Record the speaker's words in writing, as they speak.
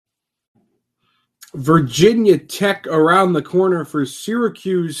Virginia Tech around the corner for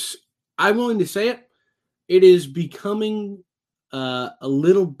Syracuse. I'm willing to say it. It is becoming a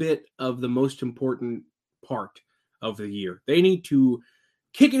little bit of the most important part of the year. They need to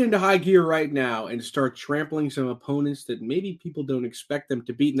kick it into high gear right now and start trampling some opponents that maybe people don't expect them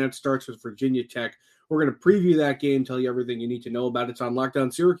to beat, and that starts with Virginia Tech. We're going to preview that game, tell you everything you need to know about it. It's on Locked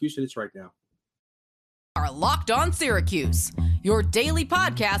On Syracuse, and it's right now. Are Locked On Syracuse, your daily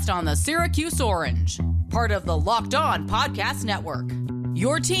podcast on the Syracuse Orange, part of the Locked On Podcast Network,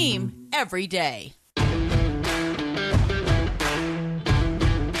 your team every day.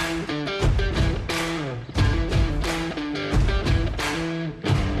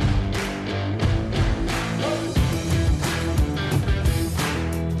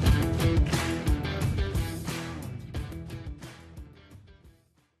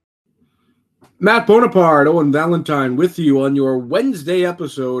 Matt Bonaparte, Owen Valentine with you on your Wednesday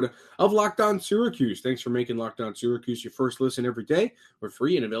episode of Locked On Syracuse. Thanks for making Locked On Syracuse your first listen every day. We're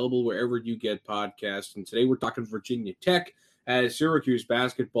free and available wherever you get podcasts. And today we're talking Virginia Tech as Syracuse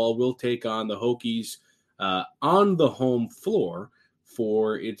basketball will take on the Hokies on the home floor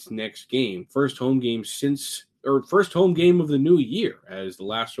for its next game. First home game of the new year, as the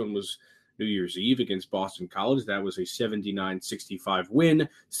last one was New Year's Eve against Boston College. That was a 79-65 win.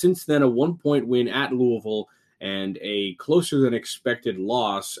 Since then, a 1-point win at Louisville and a closer than expected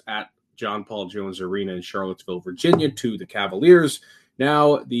loss at John Paul Jones Arena in Charlottesville, Virginia, to the Cavaliers.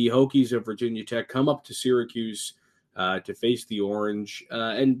 Now the Hokies of Virginia Tech come up to Syracuse to face the Orange.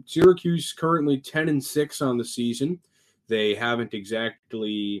 And Syracuse currently 10-6 on the season. They haven't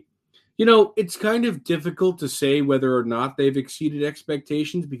exactly... it's kind of difficult to say whether or not they've exceeded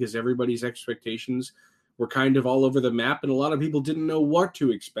expectations because everybody's expectations were kind of all over the map and a lot of people didn't know what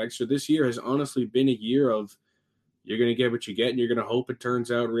to expect. So this year has honestly been a year of you're going to get what you get and you're going to hope it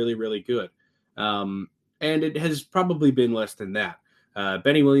turns out really, really good. And it has probably been less than that.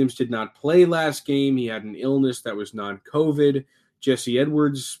 Benny Williams did not play last game. He had an illness that was non-COVID. Jesse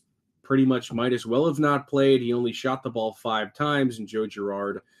Edwards pretty much might as well have not played. He only shot the ball 5 times, and Joe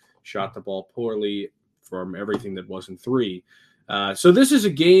Girard shot the ball poorly from everything that wasn't 3. So this is a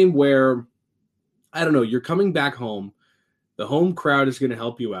game where, I don't know, you're coming back home. The home crowd is going to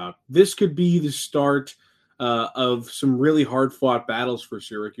help you out. This could be the start of some really hard-fought battles for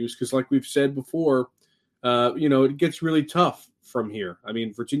Syracuse because like we've said before, it gets really tough from here. I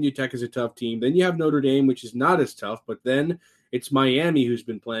mean, Virginia Tech is a tough team. Then you have Notre Dame, which is not as tough, but then it's Miami who's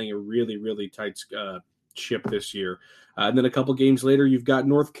been playing a really, really tight ship this year. And then a couple games later, you've got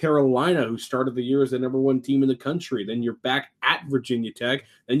North Carolina, who started the year as the number 1 team in the country. Then you're back at Virginia Tech.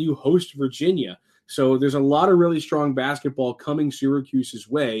 Then you host Virginia. So there's a lot of really strong basketball coming Syracuse's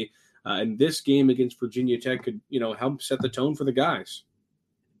way. And this game against Virginia Tech could, help set the tone for the guys.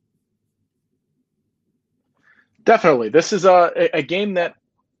 Definitely. This is a game that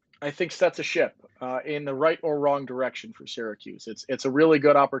I think sets a ship in the right or wrong direction for Syracuse. It's a really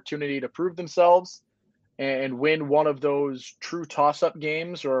good opportunity to prove themselves and win one of those true toss-up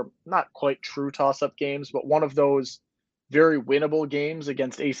games, or not quite true toss-up games, but one of those very winnable games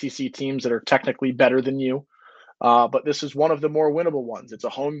against ACC teams that are technically better than you. But this is one of the more winnable ones. It's a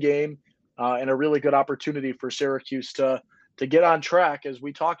home game and a really good opportunity for Syracuse to get on track, as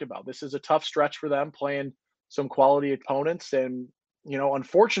we talked about. This is a tough stretch for them, playing some quality opponents. And,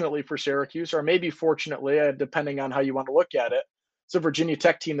 unfortunately for Syracuse, or maybe fortunately, depending on how you want to look at it, it's a Virginia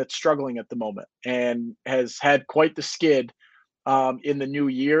Tech team that's struggling at the moment and has had quite the skid in the new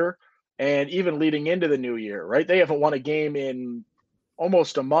year and even leading into the new year, right? They haven't won a game in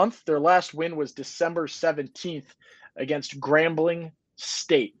almost a month. Their last win was December 17th against Grambling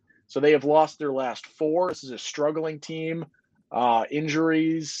State. So they have lost their last 4. This is a struggling team,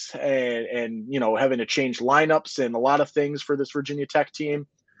 injuries and having to change lineups and a lot of things for this Virginia Tech team.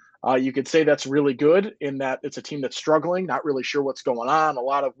 You could say that's really good in that it's a team that's struggling, not really sure what's going on, a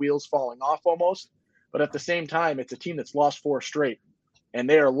lot of wheels falling off almost. But at the same time, it's a team that's lost 4 straight. And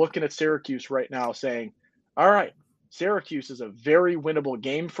they are looking at Syracuse right now saying, all right, Syracuse is a very winnable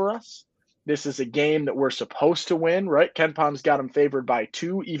game for us. This is a game that we're supposed to win, right? KenPom's got them favored by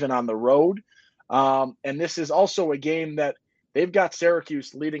 2, even on the road. And this is also a game that they've got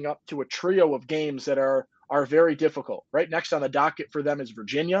Syracuse leading up to a trio of games that are very difficult. Right next on the docket for them is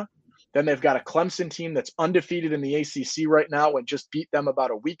Virginia. Then they've got a Clemson team that's undefeated in the ACC right now and just beat them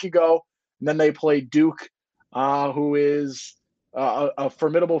about a week ago. And then they play Duke, who is a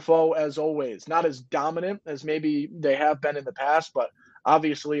formidable foe as always. Not as dominant as maybe they have been in the past, but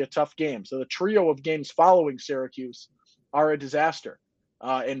obviously a tough game. So the trio of games following Syracuse are a disaster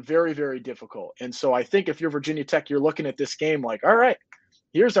and very, very difficult. And so I think if you're Virginia Tech, you're looking at this game like, all right,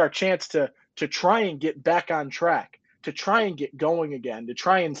 here's our chance to to try and get back on track, to try and get going again, to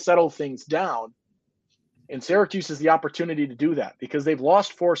try and settle things down. And Syracuse has the opportunity to do that because they've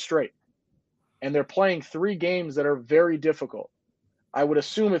lost 4 straight. And they're playing 3 games that are very difficult. I would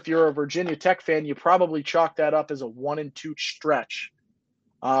assume if you're a Virginia Tech fan, you probably chalk that up as a 1-2 stretch.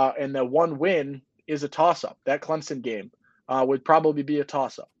 And the one win is a toss-up. That Clemson game would probably be a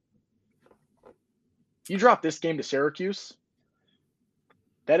toss-up. You drop this game to Syracuse,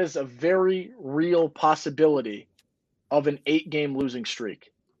 that is a very real possibility of an 8-game losing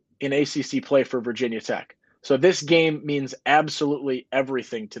streak in ACC play for Virginia Tech. So this game means absolutely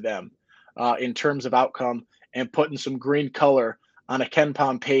everything to them in terms of outcome and putting some green color on a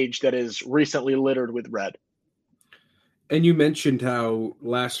KenPom page that is recently littered with red. And you mentioned how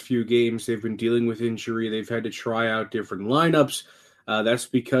last few games they've been dealing with injury. They've had to try out different lineups. That's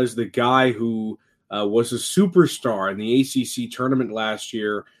because the guy who was a superstar in the ACC tournament last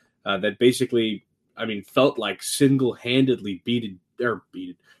year that basically, felt like single-handedly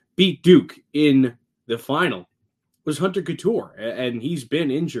beat Duke in the final was Hunter Couture, and he's been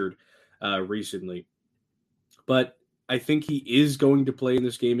injured recently. But I think he is going to play in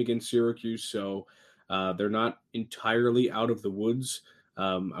this game against Syracuse, so they're not entirely out of the woods.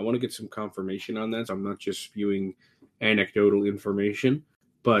 I want to get some confirmation on that, so I'm not just spewing anecdotal information.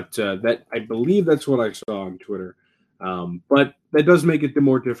 But that I believe that's what I saw on Twitter. But that does make it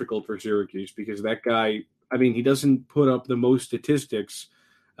more difficult for Syracuse because that guy, he doesn't put up the most statistics,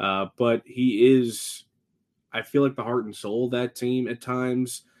 but he is, I feel like, the heart and soul of that team at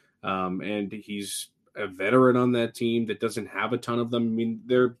times. And he's a veteran on that team that doesn't have a ton of them.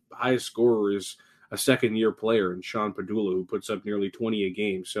 Their highest scorer is a second-year player in Sean Padula, who puts up nearly 20 a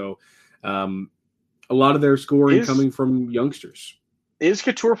game. So a lot of their scoring coming from youngsters. Is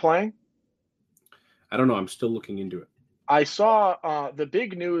Couture playing? I don't know. I'm still looking into it. I saw the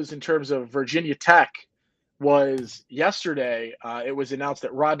big news in terms of Virginia Tech was yesterday. It was announced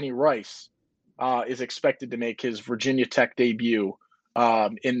that Rodney Rice is expected to make his Virginia Tech debut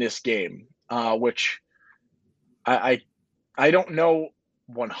in this game, which I don't know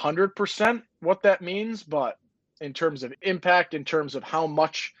 100% what that means, but in terms of impact, in terms of how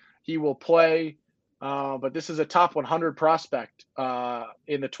much he will play, but this is a top 100 prospect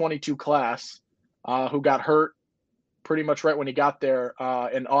in the 22 class who got hurt pretty much right when he got there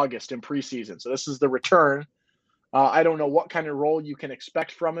in August in preseason. So this is the return. I don't know what kind of role you can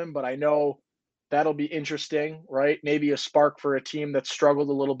expect from him, but I know that'll be interesting, right? Maybe a spark for a team that struggled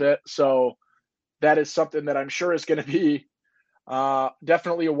a little bit. So that is something that I'm sure is going to be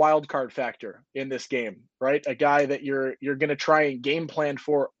definitely a wild card factor in this game, right? A guy that you're going to try and game plan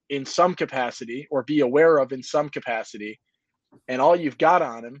for in some capacity or be aware of in some capacity. And all you've got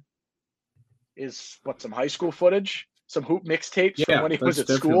on him is some high school footage, some hoop mixtapes from when he was at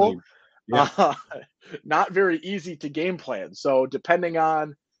school. Yeah. Not very easy to game plan. So depending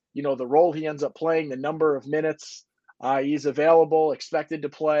on, the role he ends up playing, the number of minutes he's available, expected to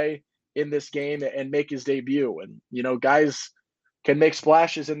play in this game and make his debut. And, guys can make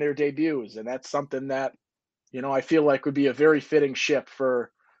splashes in their debuts. And that's something that, I feel like would be a very fitting ship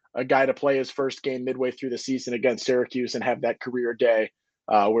for a guy to play his first game midway through the season against Syracuse and have that career day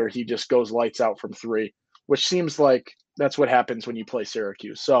where he just goes lights out from 3, which seems like that's what happens when you play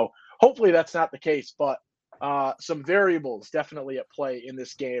Syracuse. So hopefully that's not the case, but some variables definitely at play in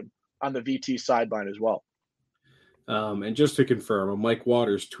this game on the VT sideline as well. And just to confirm, a Mike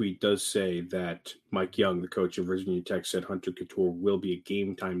Waters tweet does say that Mike Young, the coach of Virginia Tech, said Hunter Couture will be a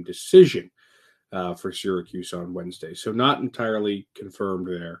game-time decision for Syracuse on Wednesday. So not entirely confirmed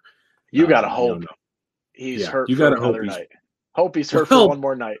there. You got to hope he's hurt for another night. Hope he's hurt for one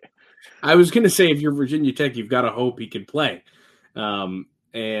more night. I was going to say, if you're Virginia Tech, you've got to hope he can play. And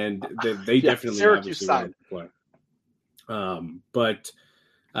they definitely Syracuse side play. But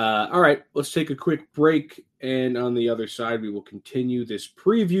all right, let's take a quick break. And on the other side, we will continue this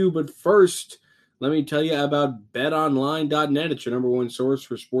preview. But first, let me tell you about betonline.net. It's your number one source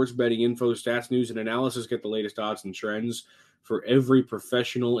for sports betting info, stats, news, and analysis. Get the latest odds and trends for every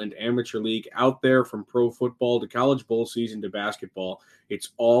professional and amateur league out there, from pro football to college bowl season to basketball. It's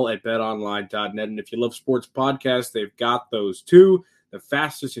all at betonline.net. And if you love sports podcasts, they've got those too. The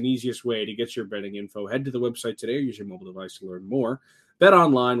fastest and easiest way to get your betting info. Head to the website today or use your mobile device to learn more. Bet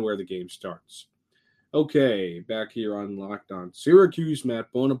online, where the game starts. Okay, back here on Locked On Syracuse,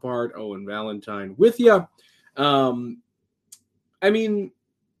 Matt Bonaparte, Owen Valentine with you.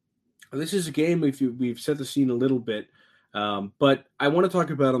 This is a game we've set the scene a little bit, but I want to talk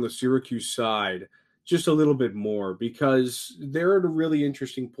about on the Syracuse side just a little bit more, because they're at a really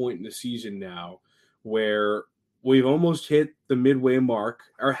interesting point in the season now where we've almost hit the midway mark.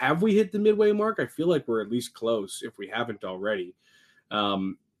 Or have we hit the midway mark? I feel like we're at least close if we haven't already.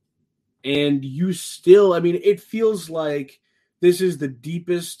 And you still, I mean, it feels like this is the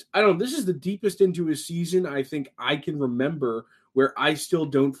deepest, this is the deepest into a season I think I can remember where I still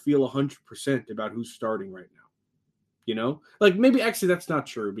don't feel 100% about who's starting right now. You know, like maybe actually that's not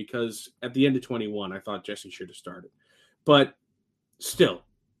true because at the end of 21, I thought Jesse should have started. But still,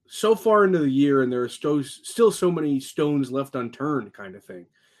 so far into the year and there are still so many stones left unturned kind of thing.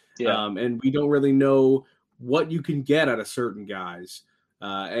 Yeah. And we don't really know what you can get out of certain guys.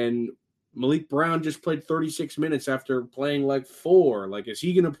 And Malik Brown just played 36 minutes after playing like 4. Like, is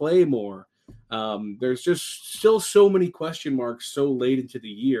he going to play more? There's just still so many question marks so late into the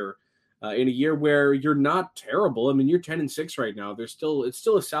year. In a year where you're not terrible. I mean, you're 10-6 right now. It's still a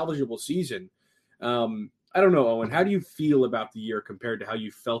salvageable season. I don't know, Owen. How do you feel about the year compared to how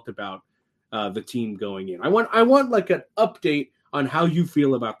you felt about the team going in? I want like an update on how you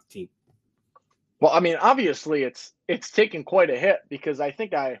feel about the team. Well, I mean, obviously it's taken quite a hit because I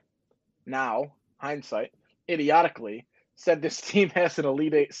think now, hindsight, idiotically said this team has an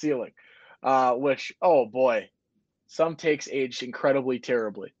Elite Eight ceiling, which, oh boy, some takes aged incredibly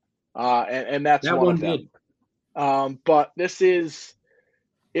terribly. And that's that one of them. But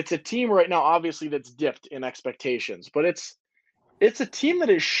it's a team right now, obviously, that's dipped in expectations, but it's a team that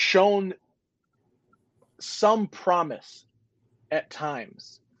has shown some promise at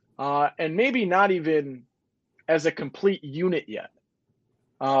times, and maybe not even as a complete unit yet.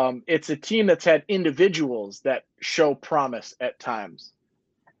 It's a team that's had individuals that show promise at times,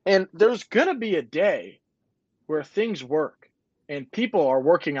 and there's going to be a day where things work. And people are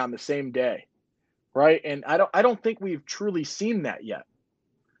working on the same day, right? And I don't think we've truly seen that yet.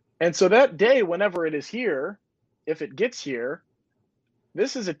 And so that day, whenever it is here, if it gets here,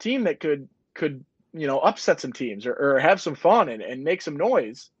 this is a team that could upset some teams or have some fun and make some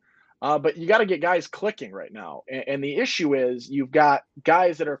noise. But you got to get guys clicking right now. And the issue is you've got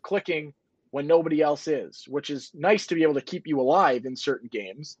guys that are clicking when nobody else is, which is nice to be able to keep you alive in certain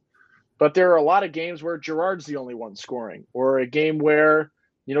games. But there are a lot of games where Gerard's the only one scoring, or a game where,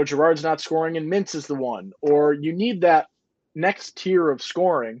 Gerard's not scoring and Mintz is the one, or you need that next tier of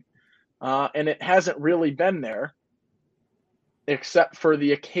scoring, and it hasn't really been there except for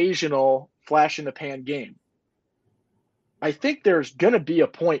the occasional flash in the pan game. I think there's going to be a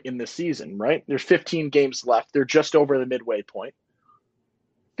point in the season, right? There's 15 games left. They're just over the midway point.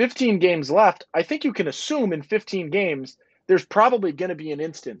 15 games left. I think you can assume in 15 games – there's probably going to be an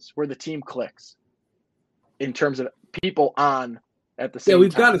instance where the team clicks in terms of people on at the same time. Yeah,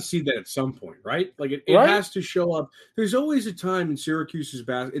 we've got to see that at some point, right? Like it has to show up. There's always a time in Syracuse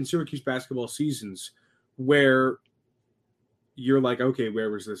basketball seasons where you're like, okay, where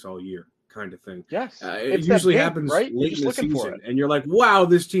was this all year kind of thing. Yes. It usually happens late in the season. And you're like, wow,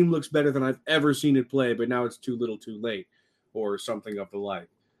 this team looks better than I've ever seen it play, but now it's too little too late or something of the like.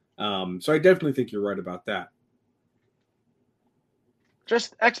 So I definitely think you're right about that.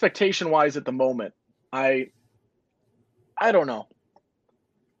 Just expectation-wise at the moment, I don't know.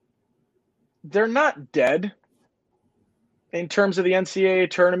 They're not dead in terms of the NCAA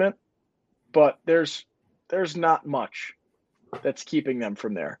tournament, but there's not much that's keeping them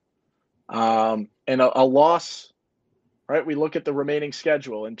from there. And a loss, right? We look at the remaining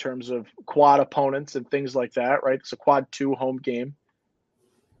schedule in terms of quad opponents and things like that, right? It's a quad 2 home game.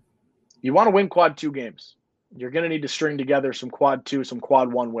 You want to win quad 2 games. You're going to need to string together some quad 2, some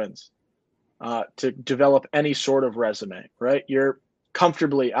quad 1 wins to develop any sort of resume, right? You're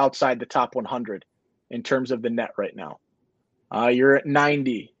comfortably outside the top 100 in terms of the net right now. You're at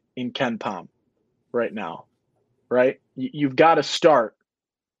 90 in KenPom right now, right? You've got to start.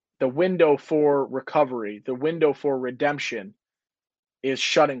 The window for recovery, the window for redemption is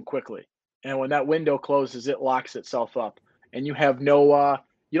shutting quickly. And when that window closes, it locks itself up. And you have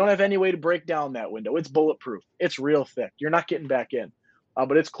you don't have any way to break down that window. It's bulletproof. It's real thick. You're not getting back in,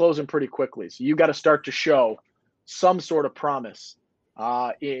 but it's closing pretty quickly. So you got to start to show some sort of promise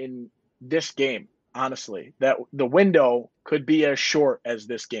in this game, honestly, that the window could be as short as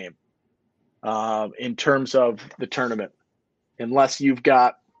this game in terms of the tournament, unless you've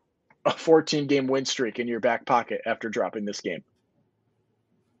got a 14-game win streak in your back pocket after dropping this game.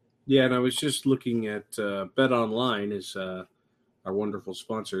 Yeah, and I was just looking at BetOnline is our wonderful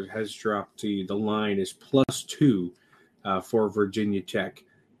sponsor, has dropped the line is +2 for Virginia Tech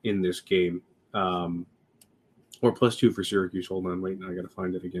in this game. Or +2 for Syracuse. Hold on, wait, I got to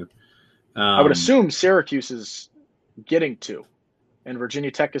find it again. I would assume Syracuse is getting 2, and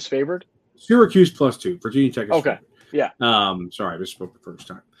Virginia Tech is favored? Syracuse +2. Virginia Tech is okay. favored. Yeah. Sorry, I misspoke the first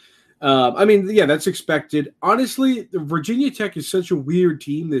time. I mean, yeah, that's expected. Honestly, Virginia Tech is such a weird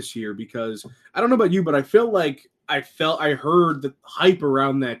team this year because I don't know about you, but I feel like I heard the hype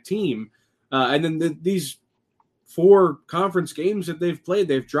around that team, and then these 4 conference games that they've played,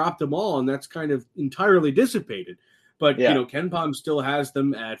 they've dropped them all, and that's kind of entirely dissipated. But Yeah. KenPom still has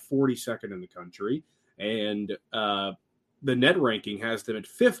them at 42nd in the country, and the net ranking has them at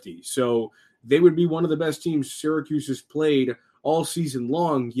 50. So they would be one of the best teams Syracuse has played all season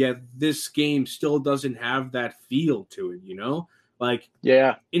long, yet this game still doesn't have that feel to it, Like,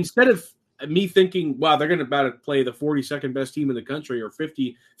 Yeah. instead of me thinking, wow, they're going to about to play the 42nd best team in the country or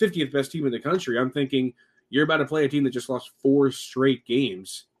 50th best team in the country, I'm thinking you're about to play a team that just lost 4 straight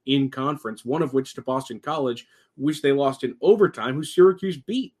games in conference, one of which to Boston College, which they lost in overtime, who Syracuse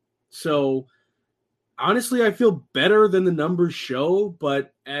beat. So honestly, I feel better than the numbers show,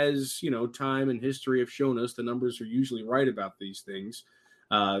 but as time and history have shown us, the numbers are usually right about these things.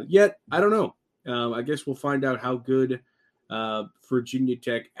 Yet, I don't know. I guess we'll find out how good Virginia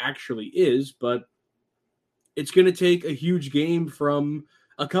Tech actually is, but it's going to take a huge game from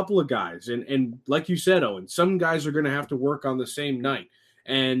a couple of guys. And like you said, Owen, some guys are going to have to work on the same night.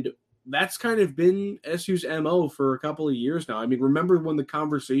 And that's kind of been SU's MO for a couple of years now. I mean, remember when the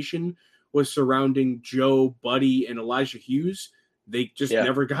conversation was surrounding Joe, Buddy, and Elijah Hughes? They just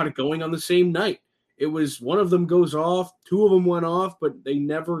never got it going on the same night. It was one of them goes off, 2 of them went off, but they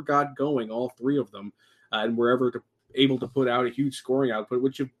never got going, all 3 of them, and were ever able to put out a huge scoring output,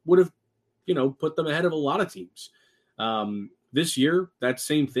 which would have, put them ahead of a lot of teams. This year, that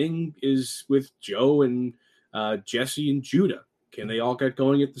same thing is with Joe and Jesse and Judah. Can they all get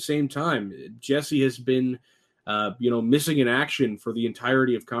going at the same time? Jesse has been, missing in action for the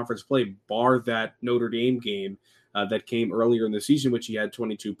entirety of conference play, bar that Notre Dame game that came earlier in the season, which he had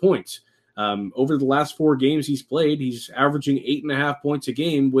 22 points. Over the last 4 games he's played, he's averaging 8.5 points a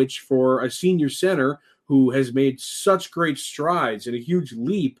game, which for a senior center who has made such great strides and a huge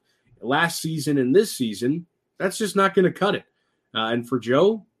leap last season and this season, that's just not going to cut it. And for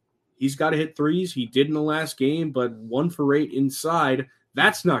Joe, he's got to hit threes. He did in the last game, but 1 for 8 inside,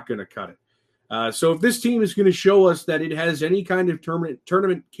 that's not going to cut it. So if this team is going to show us that it has any kind of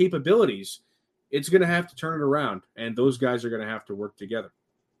tournament capabilities, it's going to have to turn it around, and those guys are going to have to work together.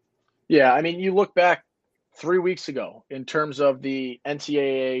 Yeah, I mean, you look back 3 weeks ago in terms of the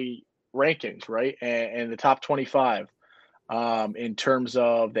NCAA rankings, right, and the top 25. In terms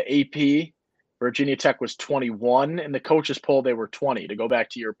of the AP, Virginia Tech was 21. In the coaches poll, they were 20, to go back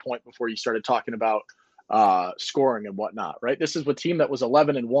to your point before you started talking about scoring and whatnot, right? This is a team that was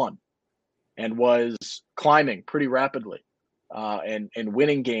 11-1 and was climbing pretty rapidly and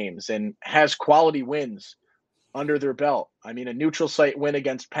winning games and has quality wins under their belt. I mean, a neutral site win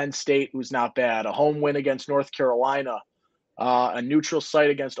against Penn State, who's not bad, a home win against North Carolina, a neutral site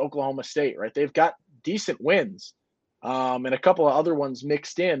against Oklahoma State, right? They've got decent wins. And a couple of other ones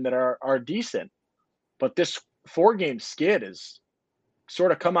mixed in that are decent. But this 4-game skid is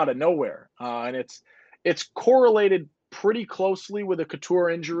sort of come out of nowhere. And it's correlated pretty closely with a Couture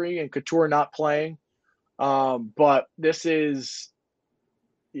injury and Couture not playing. But this is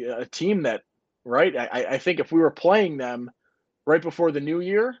a team that, right, I think if we were playing them right before the new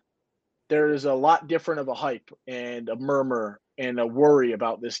year, there's a lot different of a hype and a murmur and a worry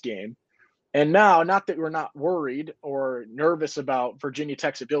about this game. And now, not that we're not worried or nervous about Virginia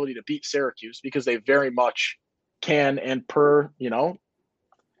Tech's ability to beat Syracuse, because they very much can, and per,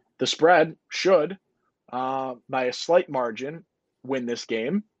 the spread should, by a slight margin, win this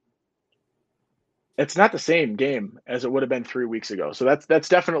game. It's not the same game as it would have been 3 weeks ago. So that's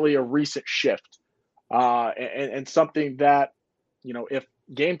definitely a recent shift, and something that, if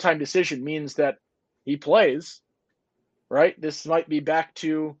game time decision means that he plays, right, this might be back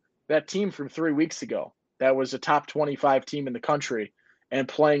to that team from 3 weeks ago that was a top 25 team in the country and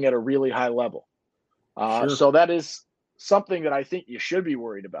playing at a really high level. Sure. So that is something that I think you should be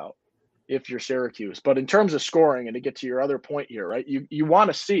worried about if you're Syracuse. But in terms of scoring, and to get to your other point here, right, you want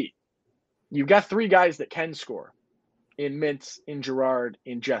to see, you've got 3 guys that can score in Mintz, in Girard,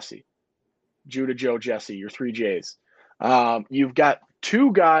 in Jesse. Judah, Joe, Jesse, your 3 Js. You've got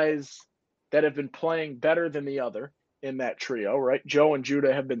 2 guys that have been playing better than the other in that trio, right? Joe and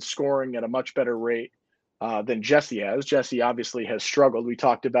Judah have been scoring at a much better rate than Jesse has. Jesse obviously has struggled. We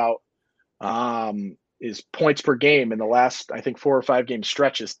talked about his points per game in the last, I think, 4 or 5 game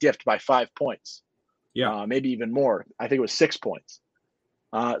stretches dipped by 5 points. Yeah. Maybe even more. I think it was 6 points.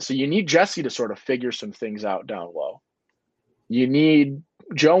 So you need Jesse to sort of figure some things out down low. You need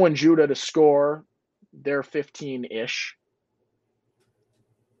Joe and Judah to score their 15-ish.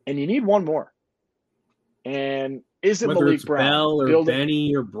 And you need one more. And Is it Whether Malik it's Brown Bell or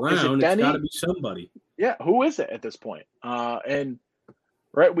Benny or Brown, it's got to be somebody. Yeah, who is it at this point? And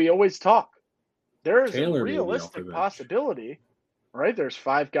right, we always talk. There is Taylor a realistic possibility, right? There's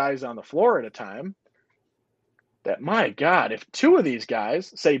 5 guys on the floor at a time. That, my God, if 2 of these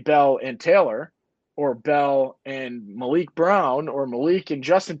guys, say Bell and Taylor, or Bell and Malik Brown, or Malik and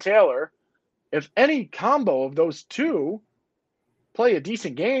Justin Taylor, if any combo of those 2 play a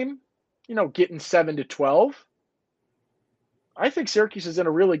decent game, getting 7 to 12, I think Syracuse is in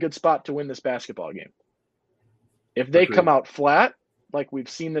a really good spot to win this basketball game. If they come out flat, like we've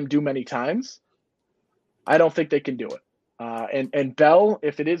seen them do many times, I don't think they can do it. And Bell,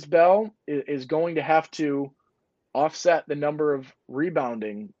 if it is Bell, is going to have to offset the number of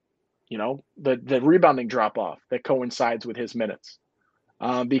rebounding, the rebounding drop off that coincides with his minutes,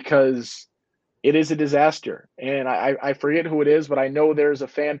 because it is a disaster. And I forget who it is, but I know there's a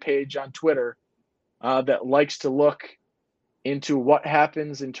fan page on Twitter that likes to look into what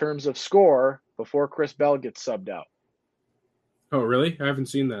happens in terms of score before Chris Bell gets subbed out. Oh, really? I haven't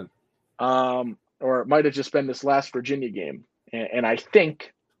seen that. Or it might have just been this last Virginia game. And I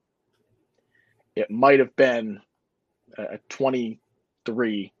think it might have been a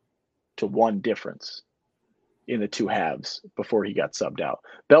 23-1 difference in the 2 halves before he got subbed out.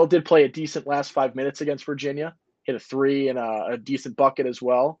 Bell did play a decent last 5 minutes against Virginia, hit a 3 and a decent bucket as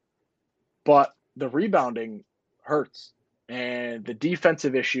well. But the rebounding hurts and the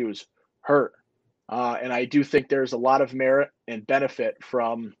defensive issues hurt. And I do think there's a lot of merit and benefit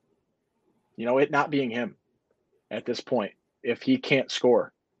from, it not being him at this point if he can't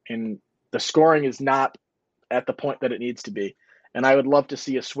score. And the scoring is not at the point that it needs to be. And I would love to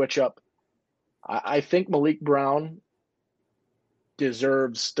see a switch up. I think Malik Brown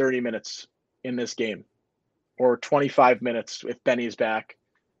deserves 30 minutes in this game, or 25 minutes if Benny's back,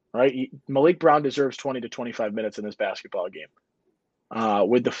 right? Malik Brown deserves 20 to 25 minutes in this basketball game.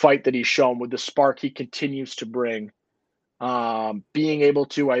 With the fight that he's shown, with the spark he continues to bring, being able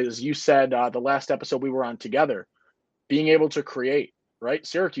to, as you said, the last episode we were on together, being able to create, right?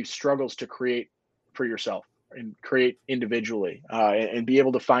 Syracuse struggles to create for yourself and create individually, and be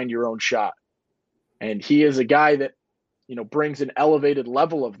able to find your own shot. And he is a guy that, brings an elevated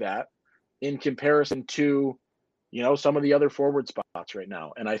level of that in comparison to, some of the other forward spots right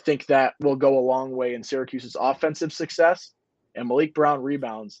now. And I think that will go a long way in Syracuse's offensive success. And Malik Brown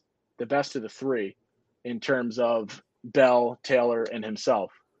rebounds the best of the 3 in terms of Bell, Taylor, and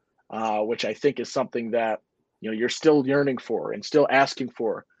himself, which I think is something that, you're still yearning for and still asking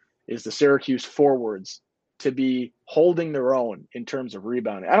for, is the Syracuse forwards to be holding their own in terms of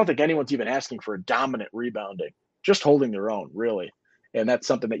rebounding. I don't think anyone's even asking for a dominant rebounding, just holding their own, really. And that's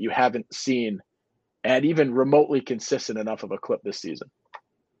something that you haven't seen at even remotely consistent enough of a clip this season.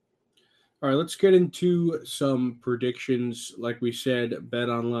 All right, let's get into some predictions. Like we said,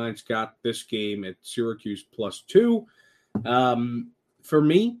 BetOnline's got this game at Syracuse +2. For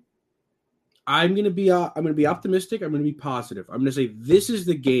me, I'm going to be optimistic. I'm going to be positive. I'm going to say this is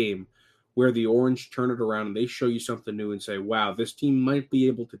the game where the Orange turn it around and they show you something new and say, wow, this team might be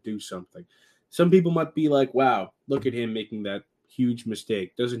able to do something. Some people might be like, wow, look at him making that huge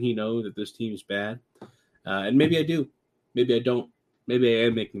mistake. Doesn't he know that this team is bad? And maybe I do. Maybe I don't. Maybe I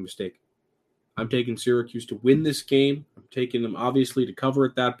am making a mistake. I'm taking Syracuse to win this game. I'm taking them, obviously, to cover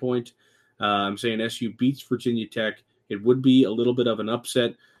at that point. I'm saying SU beats Virginia Tech. It would be a little bit of an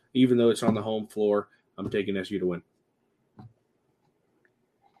upset, even though it's on the home floor. I'm taking SU to win.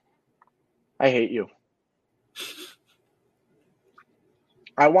 I hate you.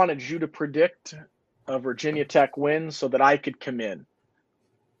 I wanted you to predict a Virginia Tech win so that I could come in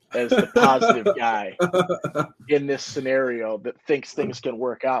as the positive guy in this scenario that thinks things can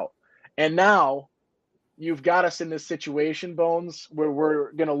work out. And now you've got us in this situation, Bones, where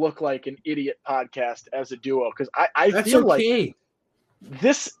we're going to look like an idiot podcast as a duo. Because I feel like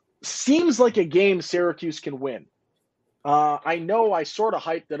this seems like a game Syracuse can win. I know I sort of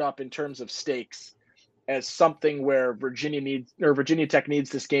hyped it up in terms of stakes as something where Virginia Tech needs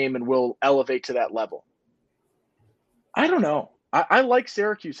this game and will elevate to that level. I don't know. I like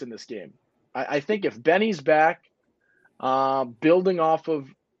Syracuse in this game. I think if Benny's back, building off of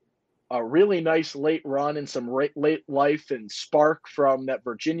a really nice late run and some late life and spark from that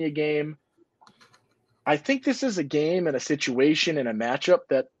Virginia game, I think this is a game and a situation and a matchup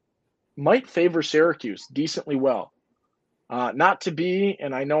that might favor Syracuse decently well. Not to be,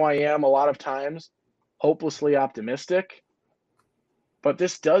 and I know I am a lot of times, hopelessly optimistic, but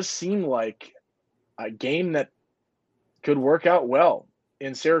this does seem like a game that could work out well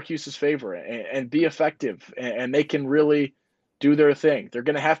in Syracuse's favor and be effective, and they can really do their thing. They're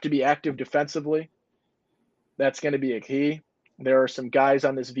going to have to be active defensively. That's going to be a key. There are some guys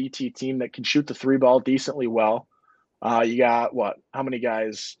on this VT team that can shoot the three ball decently well. You got what? How many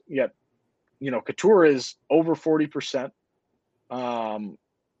guys? You got, Couture is over 40%. And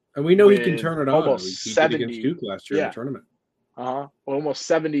we know he can turn it on. Almost He 70 did against Duke last year in the tournament. Almost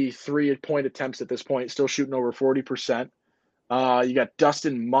 73 point attempts at this point, still shooting over 40%. You got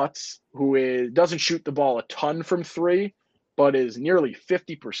Dustin Mutz, who doesn't shoot the ball a ton from three, but is nearly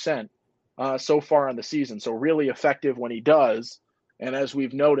 50% so far on the season. So really effective when he does. And as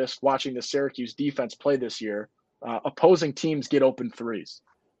we've noticed watching the Syracuse defense play this year, opposing teams get open threes.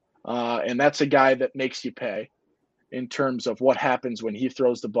 And that's a guy that makes you pay in terms of what happens when he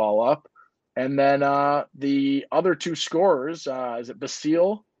throws the ball up. And then the other two scorers, is it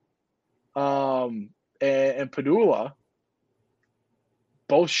Basile and Padula,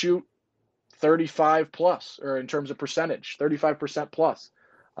 both shoot 35 plus, or in terms of percentage, 35% plus.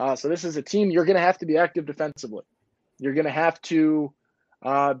 So this is a team you're going to have to be active defensively. You're going to have to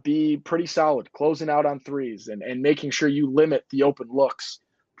be pretty solid, closing out on threes and making sure you limit the open looks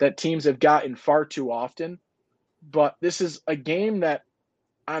that teams have gotten far too often. But this is a game that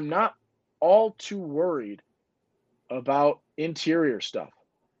I'm not all too worried about interior stuff.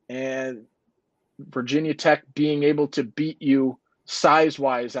 And Virginia Tech being able to beat you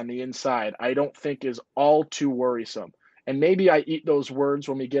size-wise on the inside, I don't think is all too worrisome. And maybe I eat those words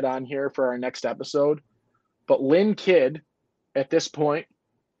when we get on here for our next episode. But Lynn Kidd, at this point,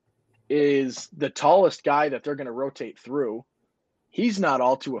 is the tallest guy that they're going to rotate through. He's not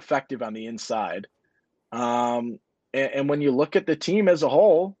all too effective on the inside. And when you look at the team as a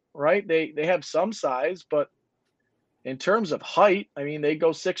whole, right, they have some size, but in terms of height, I mean, they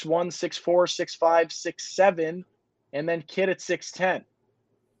go 6'1", 6'4", 6'5", 6'7", and then Kidd at 6'10".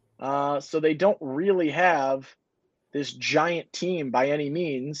 So they don't really have this giant team by any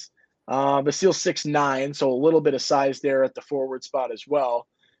means. Basile 6'9", so a little bit of size there at the forward spot as well.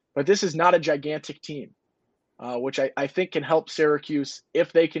 But this is not a gigantic team, which I think can help Syracuse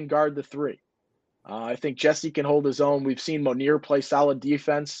if they can guard the three. I think Jesse can hold his own. We've seen Monir play solid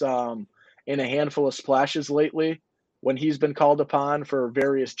defense in a handful of splashes lately when he's been called upon for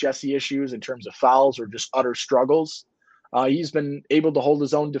various Jesse issues in terms of fouls or just utter struggles. He's been able to hold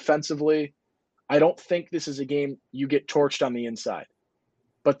his own defensively. I don't think this is a game you get torched on the inside.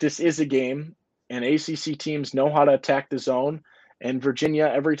 But this is a game, and ACC teams know how to attack the zone. And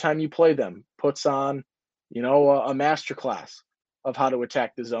Virginia, every time you play them, puts on, a masterclass of how to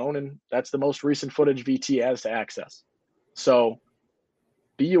attack the zone, and that's the most recent footage VT has to access. So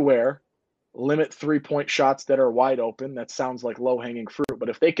be aware, limit three-point shots that are wide open. That sounds like low-hanging fruit, but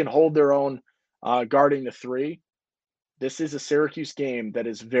if they can hold their own guarding the three, this is a Syracuse game that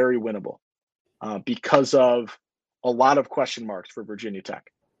is very winnable because of a lot of question marks for Virginia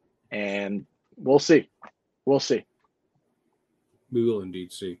Tech. And we'll see. We'll see. We will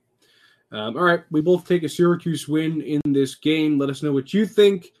indeed see. All right, we both take a Syracuse win in this game. Let us know what you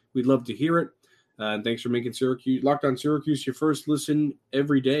think. We'd love to hear it. And thanks for making Locked On Syracuse your first listen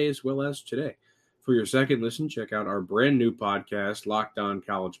every day as well as today. For your second listen, check out our brand new podcast, Locked On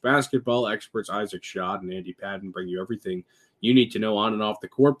College Basketball. Experts Isaac Schad and Andy Patton bring you everything you need to know on and off the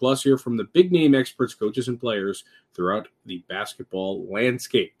court, plus hear from the big-name experts, coaches, and players throughout the basketball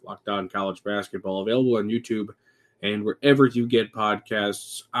landscape. Locked On College Basketball, available on YouTube and wherever you get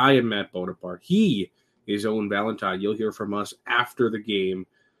podcasts. I am Matt Bonaparte. He is Owen Valentine. You'll hear from us after the game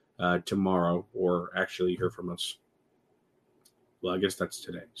tomorrow, or actually hear from us. Well, I guess that's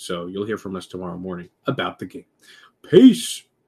today. So you'll hear from us tomorrow morning about the game. Peace.